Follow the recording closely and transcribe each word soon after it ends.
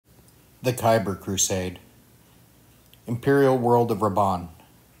The Khyber Crusade. Imperial world of Rabbon.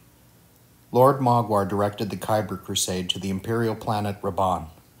 Lord Mogwar directed the Khyber Crusade to the imperial planet Rabbon.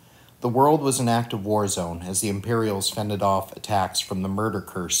 The world was an active war zone as the Imperials fended off attacks from the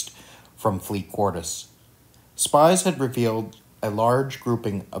murder-cursed from Fleet Quartus. Spies had revealed a large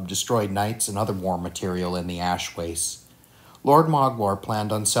grouping of destroyed knights and other war material in the ash wastes. Lord Mogwar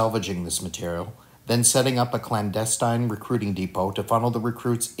planned on salvaging this material, then setting up a clandestine recruiting depot to funnel the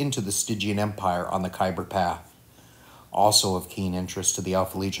recruits into the Stygian Empire on the Khyber path. Also of keen interest to the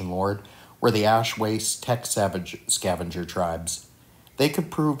Alpha Legion Lord were the ash waste tech scavenger tribes. They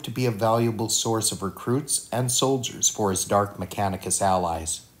could prove to be a valuable source of recruits and soldiers for his Dark Mechanicus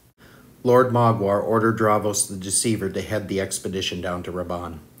allies. Lord Mogwar ordered Dravos the Deceiver to head the expedition down to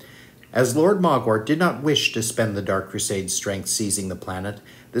Rabbon. As Lord Mogwar did not wish to spend the Dark Crusade's strength seizing the planet,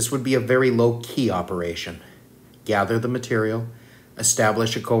 this would be a very low-key operation. Gather the material,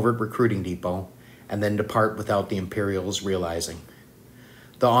 establish a covert recruiting depot, and then depart without the Imperials realizing.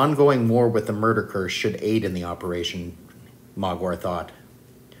 The ongoing war with the murder curse should aid in the operation, Mogwar thought.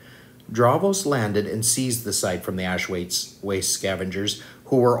 Dravos landed and seized the site from the ash waste scavengers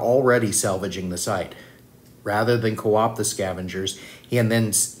who were already salvaging the site. Rather than co-opt the scavengers, he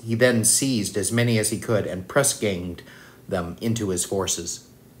then seized as many as he could and press-ganged them into his forces.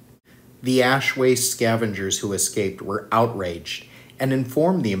 The ash waste scavengers who escaped were outraged and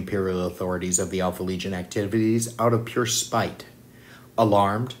informed the Imperial authorities of the Alpha Legion activities out of pure spite.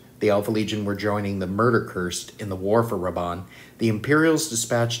 Alarmed, the Alpha Legion were joining the murder-cursed in the war for Rabbon. The Imperials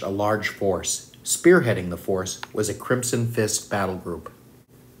dispatched a large force. Spearheading the force was a Crimson Fist battle group.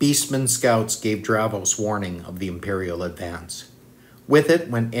 Beastmen scouts gave Dravos warning of the Imperial advance. With it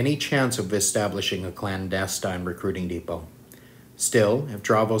went any chance of establishing a clandestine recruiting depot. Still, if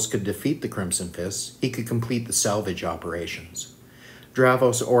Dravos could defeat the Crimson Fists, he could complete the salvage operations.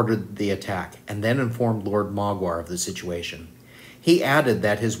 Dravos ordered the attack and then informed Lord Mogwar of the situation. He added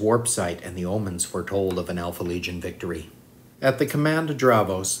that his warp sight and the omens foretold of an Alpha Legion victory. At the command of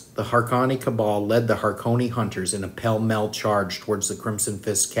Dravos, the Harkoni Cabal led the Harkoni hunters in a pell-mell charge towards the Crimson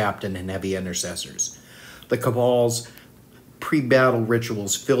Fist captain and heavy intercessors. The Cabal's pre-battle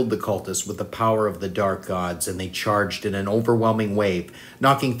rituals filled the cultists with the power of the dark gods, and they charged in an overwhelming wave,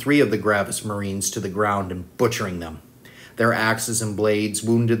 knocking 3 of the Gravis Marines to the ground and butchering them. Their axes and blades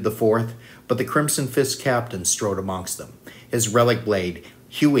wounded the 4th, but the Crimson Fist captain strode amongst them, his relic blade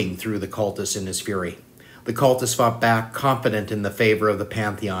hewing through the cultists in his fury. The cultists fought back, confident in the favor of the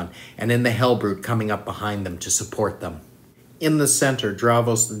Pantheon, and in the Hellbrute coming up behind them to support them. In the center,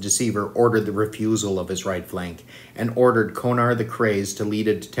 Dravos the Deceiver ordered the refusal of his right flank, and ordered Konar the Crazed to lead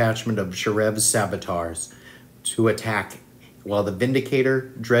a detachment of Sharev's Sabotars to attack, while the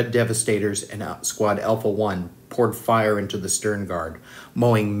Vindicator, Dread Devastators, and Squad Alpha 1 poured fire into the stern guard,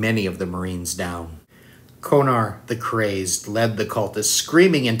 mowing many of the Marines down. Konar the Crazed led the cultists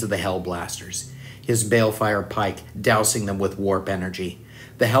screaming into the Hellblasters, his balefire pike dousing them with warp energy.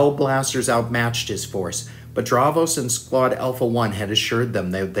 The Hellblasters outmatched his force, but Dravos and Squad Alpha 1 had assured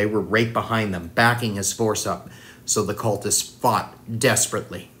them that they were right behind them, backing his force up, so the cultists fought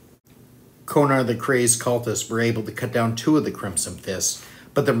desperately. Konar the Crazed cultists were able to cut down 2 of the Crimson Fists,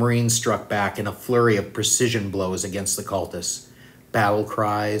 but the Marines struck back in a flurry of precision blows against the cultists. Battle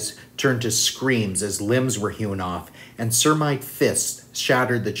cries turned to screams as limbs were hewn off, and Sermite fists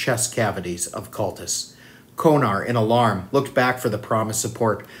shattered the chest cavities of cultists. Konar, in alarm, looked back for the promised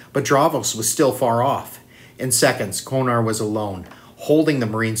support, but Dravos was still far off. In seconds, Konar was alone, holding the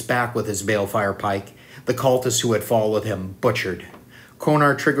Marines back with his balefire pike, the cultists who had followed him butchered.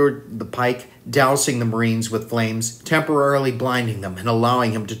 Konar triggered the pike, dousing the Marines with flames, temporarily blinding them and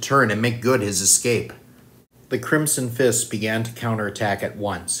allowing him to turn and make good his escape. The Crimson Fists began to counterattack at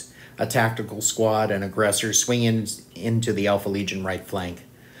once, a tactical squad and aggressor swinging into the Alpha Legion right flank.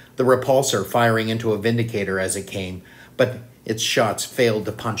 The repulsor firing into a Vindicator as it came, but its shots failed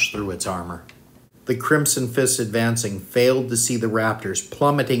to punch through its armor. The Crimson Fists advancing failed to see the Raptors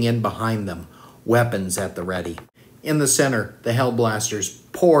plummeting in behind them, weapons at the ready. In the center, the Hellblasters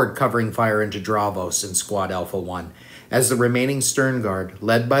poured covering fire into Dravos and Squad Alpha 1, as the remaining stern guard,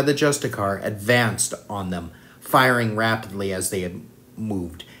 led by the Justicar, advanced on them, firing rapidly as they had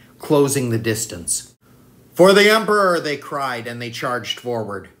moved, closing the distance. "For the Emperor!" they cried, and they charged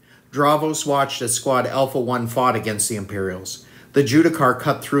forward. Dravos watched as Squad Alpha 1 fought against the Imperials. The Judicar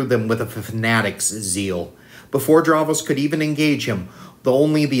cut through them with a fanatic's zeal. Before Dravos could even engage him,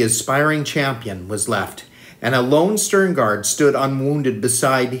 only the aspiring champion was left, and a lone stern guard stood unwounded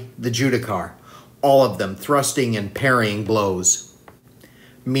beside the Judicar, all of them thrusting and parrying blows.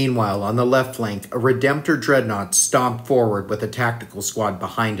 Meanwhile, on the left flank, a Redemptor dreadnought stomped forward with a tactical squad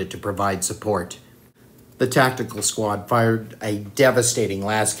behind it to provide support. The tactical squad fired a devastating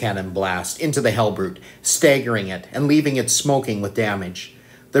las cannon blast into the Hellbrute, staggering it and leaving it smoking with damage.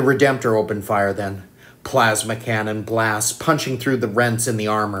 The Redemptor opened fire then. Plasma cannon blasts punching through the rents in the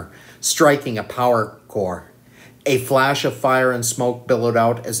armor, striking a power core. A flash of fire and smoke billowed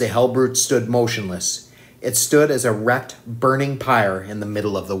out as the Hellbrute stood motionless. It stood as a wrecked, burning pyre in the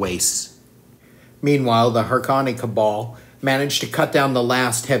middle of the wastes. Meanwhile, the Harkoni Cabal managed to cut down the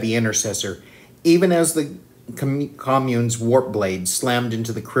last heavy intercessor, even as the commune's warp blade slammed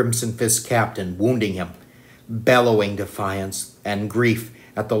into the Crimson Fist captain, wounding him. Bellowing defiance and grief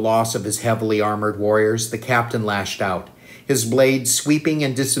at the loss of his heavily armored warriors, the captain lashed out, his blade sweeping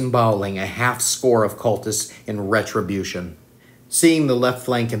and disemboweling a half-score of cultists in retribution. Seeing the left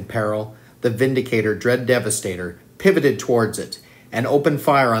flank in peril, the Vindicator Dread Devastator pivoted towards it and opened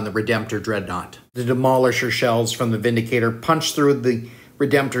fire on the Redemptor dreadnought. The Demolisher shells from the Vindicator punched through the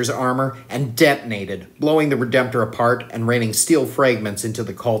Redemptor's armor and detonated, blowing the Redemptor apart and raining steel fragments into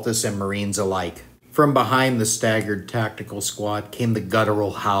the cultists and Marines alike. From behind the staggered tactical squad came the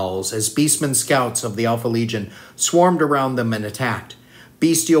guttural howls as Beastmen scouts of the Alpha Legion swarmed around them and attacked.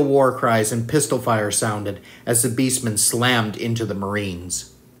 Bestial war cries and pistol fire sounded as the Beastmen slammed into the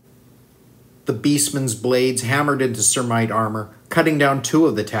Marines. The Beastmen's blades hammered into Sermite armor, cutting down 2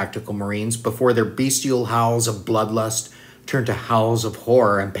 of the tactical Marines before their bestial howls of bloodlust turned to howls of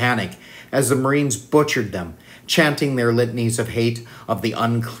horror and panic as the Marines butchered them, chanting their litanies of hate of the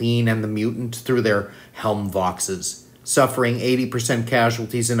unclean and the mutant through their helm voxes. Suffering 80%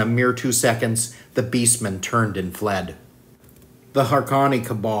 casualties in a mere 2 seconds, the Beastmen turned and fled. The Harkoni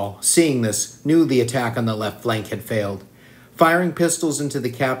Cabal, seeing this, knew the attack on the left flank had failed. Firing pistols into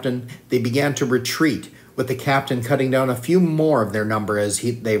the captain, they began to retreat, with the captain cutting down a few more of their number as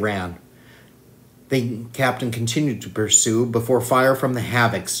they ran. The captain continued to pursue before fire from the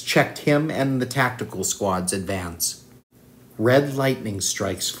Havocs checked him and the tactical squad's advance. Red lightning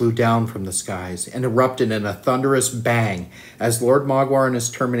strikes flew down from the skies and erupted in a thunderous bang as Lord Mogwar and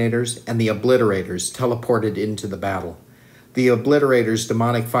his Terminators and the Obliterators teleported into the battle. The Obliterators'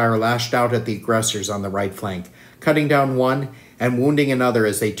 demonic fire lashed out at the aggressors on the right flank, cutting down one and wounding another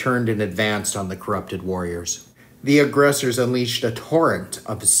as they turned and advanced on the corrupted warriors. The aggressors unleashed a torrent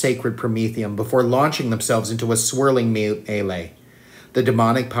of sacred promethium before launching themselves into a swirling melee. The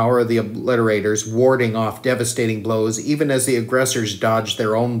demonic power of the Obliterators warding off devastating blows even as the aggressors dodged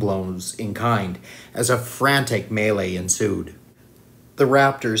their own blows in kind as a frantic melee ensued. The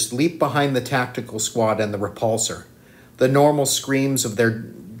Raptors leaped behind the tactical squad and the repulsor, the normal screams of their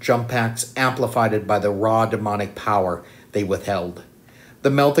jump packs amplified by the raw demonic power they withheld. The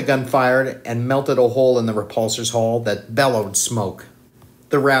melt-a-gun fired and melted a hole in the repulsor's hull that bellowed smoke.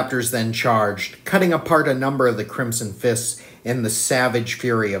 The Raptors then charged, cutting apart a number of the Crimson Fists in the savage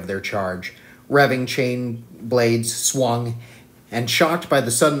fury of their charge. Revving chain blades swung, and shocked by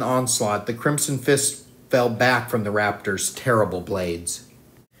the sudden onslaught, the Crimson Fist fell back from the Raptors' terrible blades.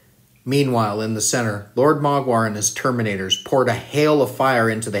 Meanwhile, in the center, Lord Mogwar and his Terminators poured a hail of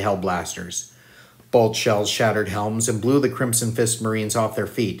fire into the Hellblasters. Bolt shells shattered helms and blew the Crimson Fist Marines off their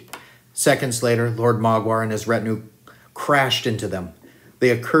feet. Seconds later, Lord Mogwar and his retinue crashed into them,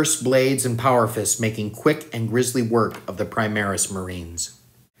 the accursed blades and power fists making quick and grisly work of the Primaris Marines.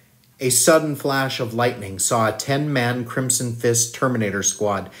 A sudden flash of lightning saw a 10-man Crimson Fist Terminator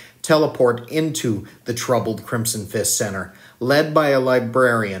squad teleport into the troubled Crimson Fist Center, led by a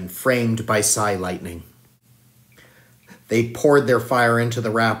librarian framed by psi lightning. They poured their fire into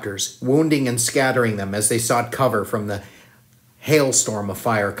the Raptors, wounding and scattering them as they sought cover from the hailstorm of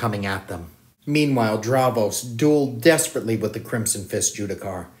fire coming at them. Meanwhile, Dravos dueled desperately with the Crimson Fist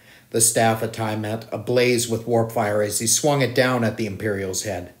Judicar, the staff at Tymet ablaze with warp fire as he swung it down at the Imperial's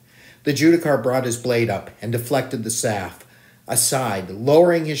head. The Judicar brought his blade up and deflected the staff aside,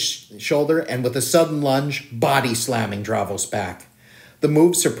 lowering his shoulder and with a sudden lunge, body slamming Dravos back. The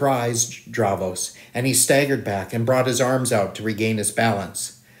move surprised Dravos, and he staggered back and brought his arms out to regain his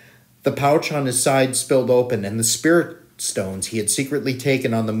balance. The pouch on his side spilled open, and the spirit stones he had secretly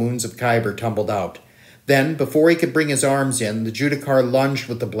taken on the moons of Khyber tumbled out. Then, before he could bring his arms in, the Judicar lunged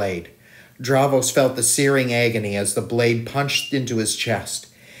with the blade. Dravos felt the searing agony as the blade punched into his chest.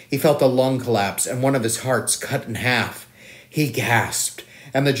 He felt a lung collapse and one of his hearts cut in half. He gasped,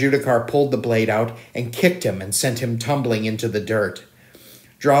 and the Judicar pulled the blade out and kicked him and sent him tumbling into the dirt.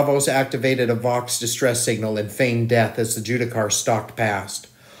 Dravos activated a Vox distress signal and feigned death as the Judicar stalked past.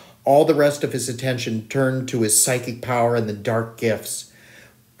 All the rest of his attention turned to his psychic power and the dark gifts.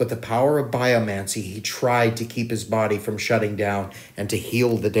 With the power of biomancy, he tried to keep his body from shutting down and to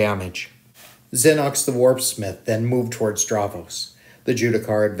heal the damage. Xenox the Warpsmith then moved towards Dravos. The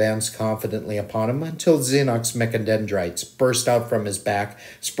Judicar advanced confidently upon him until Xenox mechadendrites burst out from his back,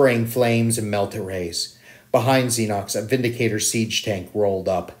 spraying flames and melta rays. Behind Xenox, a Vindicator siege tank rolled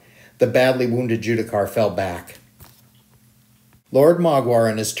up. The badly wounded Judicar fell back. Lord Mogwar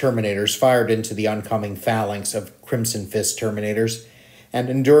and his Terminators fired into the oncoming phalanx of Crimson Fist Terminators and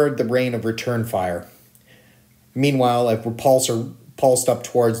endured the rain of return fire. Meanwhile, a repulsor pulsed up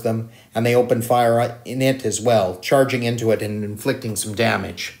towards them, and they opened fire in it as well, charging into it and inflicting some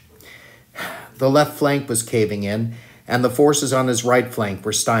damage. The left flank was caving in, and the forces on his right flank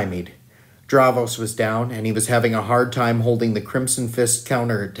were stymied. Dravos was down, and he was having a hard time holding the Crimson Fist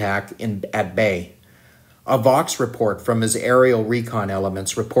counterattack at bay. A Vox report from his aerial recon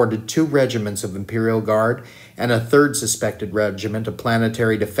elements reported 2 regiments of Imperial Guard and a 3rd suspected regiment of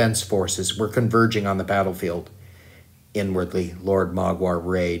Planetary Defense Forces were converging on the battlefield. Inwardly, Lord Mogwar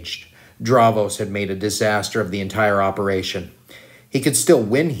raged. Dravos had made a disaster of the entire operation. He could still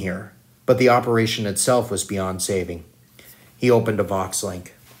win here, but the operation itself was beyond saving. He opened a Vox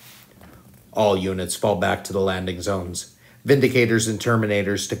link. All units fall back to the landing zones. Vindicators and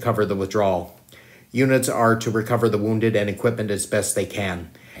Terminators to cover the withdrawal. Units are to recover the wounded and equipment as best they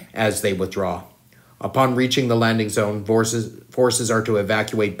can, as they withdraw. Upon reaching the landing zone, forces are to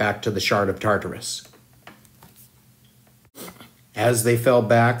evacuate back to the Shard of Tartarus. As they fell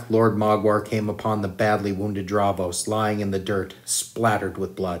back, Lord Mogwar came upon the badly wounded Dravos lying in the dirt, splattered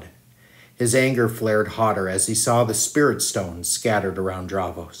with blood. His anger flared hotter as he saw the spirit stones scattered around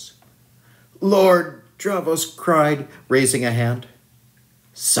Dravos. "Lord!" Dravos cried, raising a hand.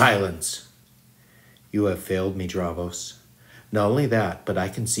 "Silence! You have failed me, Dravos. Not only that, but I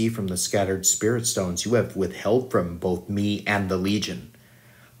can see from the scattered spirit stones you have withheld from both me and the Legion.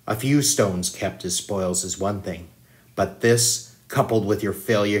 A few stones kept as spoils is one thing, but this, coupled with your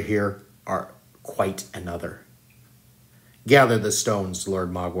failure here, are quite another." "Gather the stones,"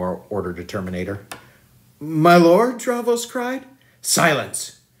 Lord Mogwar ordered a Terminator. "My lord?" Dravos cried.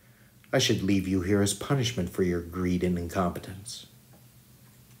 "Silence! I should leave you here as punishment for your greed and incompetence.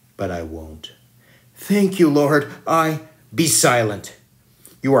 But I won't. Thank you, Lord. Be silent.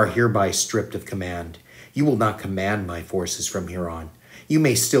 You are hereby stripped of command. You will not command my forces from here on. You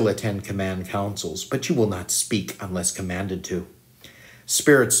may still attend command councils, but you will not speak unless commanded to.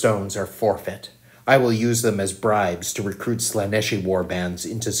 Spirit stones are forfeit. I will use them as bribes to recruit Slaaneshi warbands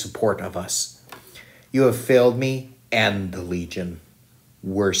into support of us. You have failed me and the Legion.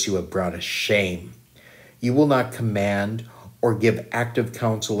 Worse, you have brought us shame. You will not command or give active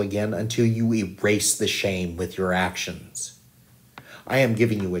counsel again until you erase the shame with your actions. I am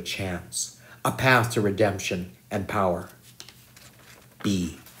giving you a chance, a path to redemption and power.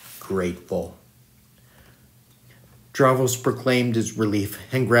 Be grateful." Dravos proclaimed his relief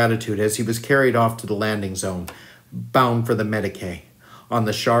and gratitude as he was carried off to the landing zone, bound for the Medicae, on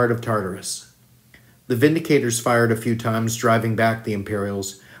the Shard of Tartarus. The Vindicators fired a few times, driving back the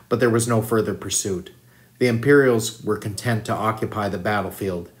Imperials, but there was no further pursuit. The Imperials were content to occupy the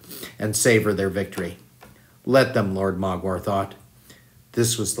battlefield and savor their victory. Let them, Lord Mogwar thought.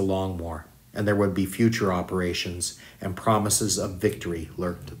 This was the Long War, and there would be future operations, and promises of victory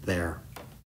lurked there.